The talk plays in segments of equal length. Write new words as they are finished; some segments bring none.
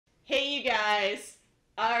Hey you guys!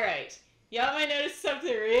 Alright, y'all might notice something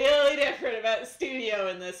really different about the studio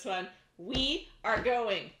in this one. We are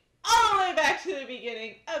going all the way back to the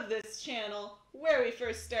beginning of this channel, where we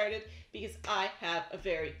first started, because I have a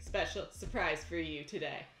very special surprise for you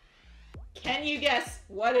today. Can you guess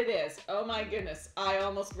what it is? Oh my goodness, I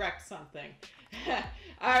almost wrecked something.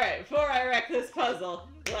 Alright, before I wreck this puzzle,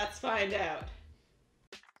 let's find out.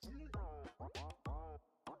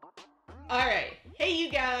 Alright, hey you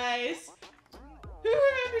guys! Who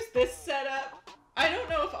remembers this setup? I don't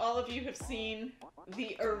know if all of you have seen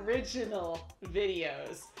the original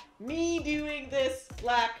videos. Me doing this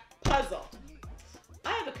black puzzle.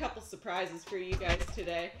 I have a couple surprises for you guys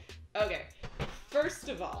today. Okay, first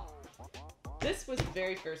of all, this was the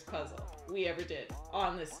very first puzzle we ever did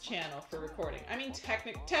on this channel for recording. I mean,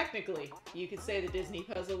 technically, you could say the Disney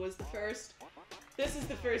puzzle was the first. This is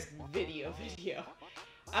the first video.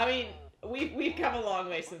 I mean, we've come a long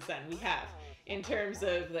way since then. We have. In terms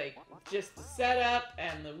of, like, just the setup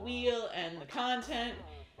and the wheel and the content.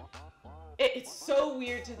 It's so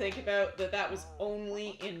weird to think about that was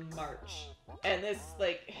only in March. And this,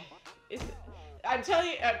 like, I'm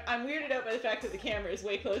telling you, I'm weirded out by the fact that the camera is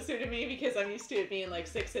way closer to me because I'm used to it being like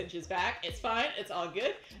 6 inches back. It's fine, it's all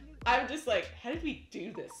good. I'm just like, how did we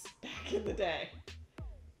do this back in the day?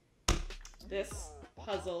 This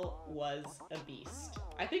puzzle was a beast.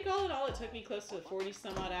 I think all in all it took me close to 40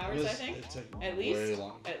 some odd hours, I think. It took at way least.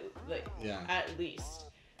 long. At least.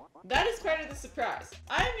 That is part of the surprise.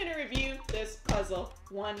 I'm going to review this puzzle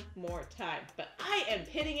one more time, but I am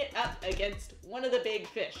pitting it up against one of the big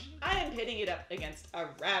fish. I am pitting it up against a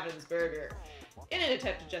Ravensburger in an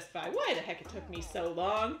attempt to justify why the heck it took me so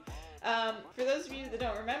long. For those of you that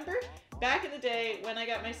don't remember, back in the day when I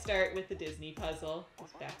got my start with the Disney puzzle, it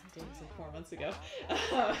was back in the day, it was like 4 months ago,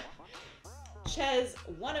 Ches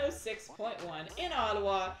 106.1 in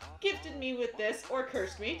Ottawa gifted me with this, or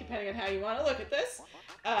cursed me, depending on how you want to look at this,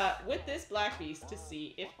 with this black beast to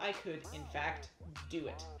see if I could, in fact, do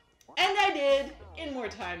it. And I did, in more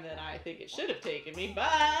time than I think it should have taken me,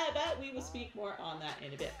 but we will speak more on that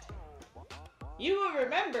in a bit. You will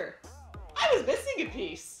remember, I was missing a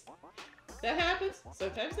piece. That happens.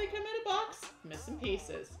 Sometimes they come in a box, missing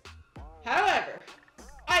pieces. However,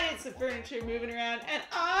 I did some furniture moving around, and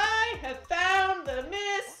I have found the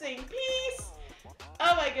missing piece!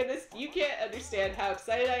 Oh my goodness, you can't understand how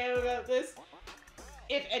excited I am about this.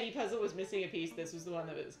 If any puzzle was missing a piece, this was the one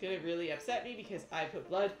that was going to really upset me because I put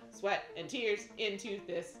blood, sweat, and tears into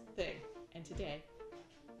this thing. And today,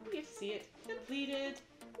 we get to see it completed.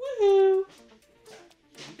 Woohoo!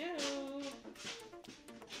 Here we go.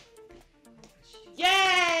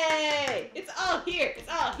 Yay! It's all here! It's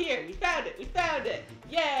all here! We found it! We found it!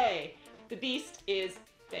 Yay! The beast is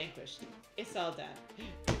vanquished. It's all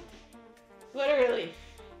done. What a relief.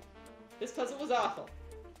 This puzzle was awful.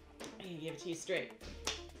 I'm gonna give it to you straight.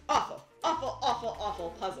 Awful. Awful, awful,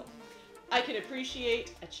 awful puzzle. I can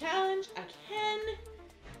appreciate a challenge. I can.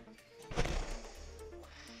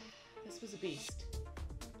 This was a beast.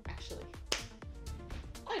 Actually.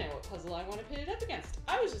 I know what puzzle I want to pit it up against.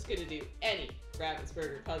 I was just going to do any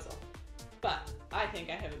Ravensburger puzzle. But I think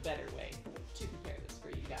I have a better way to compare this for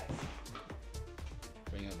you guys.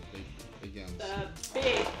 Bring out the big guns. The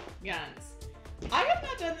big guns. I have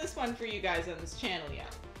not done this one for you guys on this channel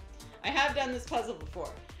yet. I have done this puzzle before.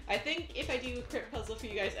 I think if I do a crypt puzzle for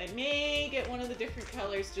you guys, I may get one of the different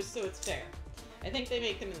colors just so it's fair. I think they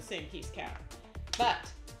make them in the same piece count. But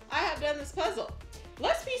I have done this puzzle.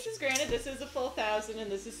 Less pieces granted, this is a full 1,000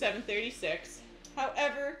 and this is 736.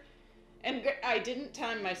 However, and I didn't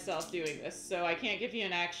time myself doing this, so I can't give you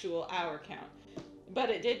an actual hour count. But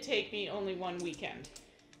it did take me only 1 weekend.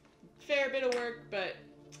 Fair bit of work, but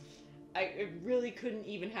I really couldn't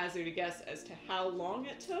even hazard a guess as to how long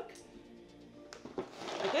it took.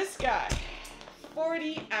 But this guy,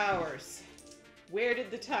 40 hours. Where did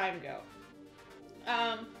the time go?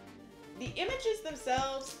 The images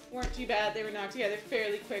themselves weren't too bad. They were knocked together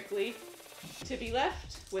fairly quickly. To be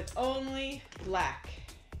left with only black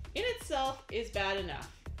in itself is bad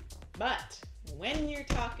enough. But when you're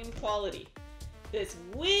talking quality, this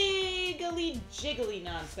wiggly jiggly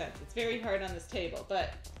nonsense, it's very hard on this table,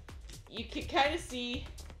 but you can kind of see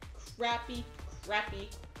crappy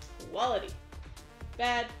quality.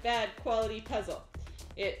 Bad quality puzzle.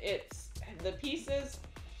 It's the pieces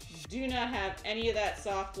do not have any of that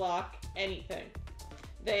soft lock anything.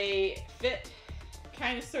 They fit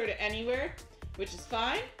kind of sort of anywhere, which is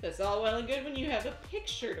fine. That's all well and good when you have a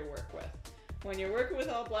picture to work with. When you're working with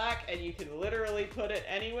all black and you can literally put it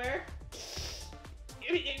anywhere,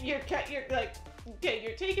 you're like, okay,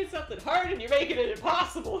 you're taking something hard and you're making it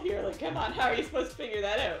impossible here. Like, come on, how are you supposed to figure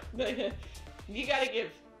that out? You gotta give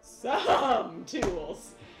some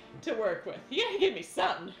tools to work with. You gotta give me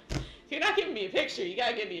something. If you're not giving me a picture, you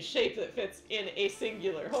gotta give me a shape that fits in a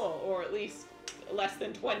singular hole, or at least less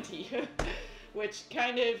than 20. Which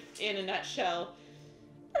kind of, in a nutshell,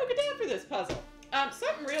 broke it down for this puzzle.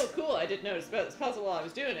 Something real cool I did notice about this puzzle while I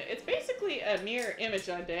was doing it. It's basically a mirror image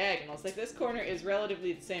on diagonals. Like, this corner is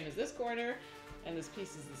relatively the same as this corner, and this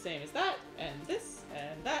piece is the same as that, and this,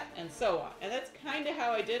 and that, and so on. And that's kind of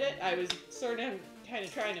how I did it. I was sort of kind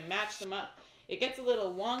of trying to match them up. It gets a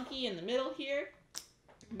little wonky in the middle here,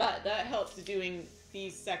 but that helps doing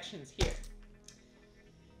these sections here.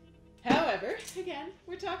 However, again,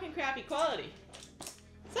 we're talking crappy quality.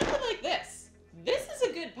 Something like this. This is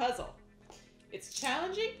a good puzzle. It's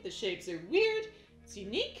challenging, the shapes are weird, it's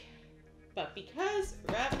unique, but because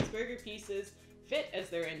Ravensburger pieces fit as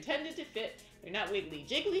they're intended to fit, they're not wiggly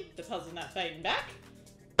jiggly, the puzzle's not fighting back,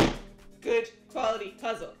 good quality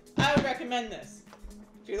puzzle. I would recommend this.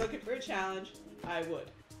 If you're looking for a challenge, I would.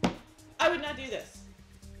 I would not do this.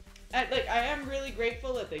 I am really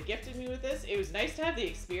grateful that they gifted me with this. It was nice to have the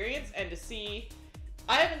experience and to see.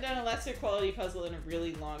 I haven't done a lesser quality puzzle in a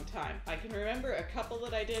really long time. I can remember a couple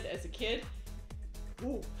that I did as a kid.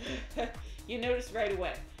 Ooh. You notice right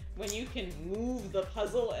away when you can move the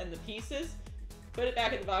puzzle and the pieces. Put it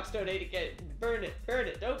back in the box, donate it, burn it, burn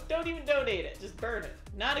it. Don't even donate it, just burn it.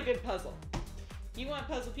 Not a good puzzle. You want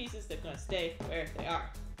puzzle pieces that are gonna stay where they are.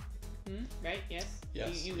 Right? Yes?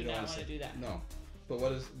 Yes. You would not want to do that. No. But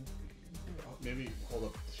what is... Maybe hold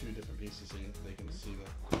up 2 different pieces so they can see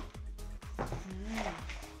the...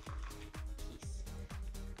 Piece.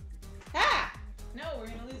 Ha! No, we're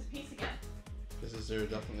gonna lose a piece again. Is there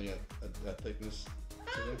definitely a thickness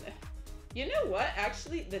to it? You know what?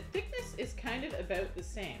 Actually, the thickness is kind of about the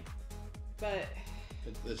same. But...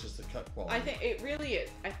 It's just the cut quality. I think it really is.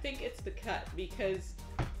 I think it's the cut because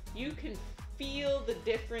you can feel the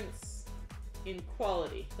difference in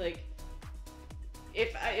quality. Like,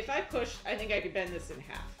 if I pushed, I think I could bend this in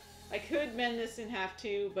half. I could bend this in half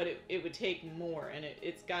too, but it would take more, and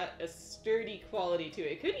it's got a sturdy quality to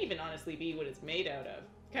it. It could even honestly be what it's made out of.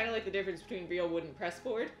 Kind of like the difference between real wood and press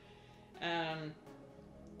board.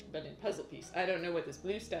 But in puzzle piece. I don't know what this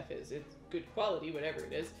blue stuff is. It's good quality, whatever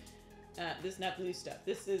it is. This is not blue stuff.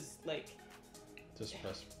 This is like... Just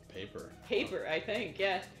press paper. Paper, I think,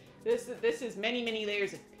 yeah. This is many, many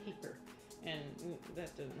layers of paper. And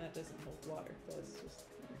that doesn't hold water. That's just...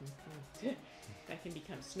 that can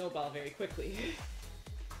become snowball very quickly.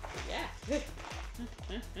 Yeah.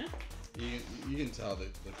 You can tell the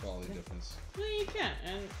quality difference. Well, you can,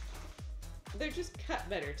 and they're just cut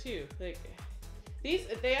better too. Like these,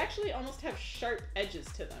 they actually almost have sharp edges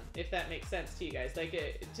to them, if that makes sense to you guys. Like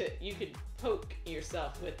you could poke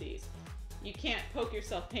yourself with these. You can't poke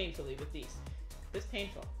yourself painfully with these. It's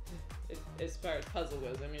painful, as far as puzzle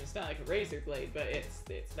goes. I mean, it's not like a razor blade, but it's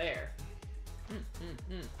there.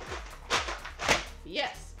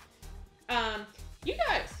 Yes. You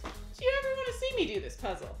guys, do you ever want to see me do this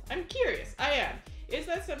puzzle? I'm curious. I am. Is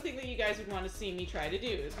that something that you guys would want to see me try to do?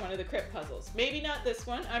 Is one of the crypt puzzles? Maybe not this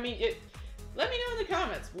one. I mean, let me know in the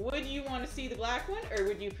comments. Would you want to see the black one, or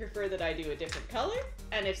would you prefer that I do a different color?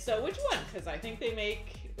 And if so, which one? Because I think they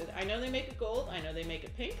make... I know they make a gold. I know they make a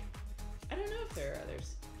pink. I don't know if there are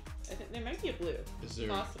others. I think there might be a blue. Is there...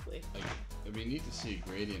 Possibly. Like, it'd be neat to see a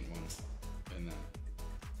gradient one in that.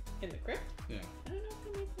 In the crypt? Yeah. I don't know if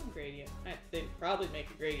they make one gradient. They'd probably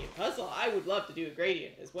make a gradient puzzle. I would love to do a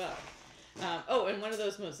gradient as well. Oh, and one of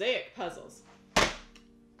those mosaic puzzles.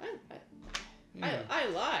 I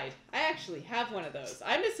lied. I actually have one of those.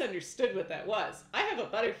 I misunderstood what that was. I have a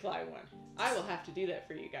butterfly one. I will have to do that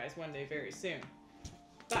for you guys one day very soon.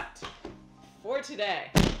 But, for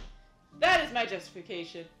today, that is my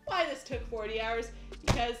justification. Why this took 40 hours.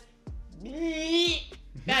 Because,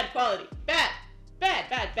 bad quality. Bad. Bad,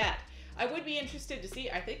 bad, bad. I would be interested to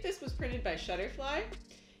see, I think this was printed by Shutterfly.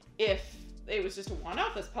 If it was just a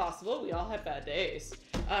one-off as possible, we all have bad days.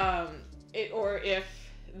 Or if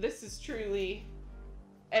this is truly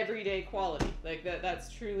everyday quality. Like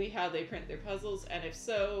that's truly how they print their puzzles, and if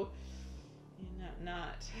so,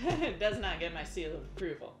 it does not get my seal of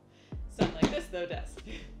approval. Something like this though does.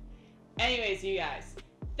 Anyways, you guys,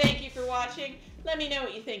 thank you for watching. Let me know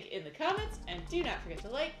what you think in the comments, and do not forget to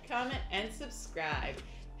like, comment, and subscribe.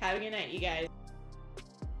 Have a good night, you guys.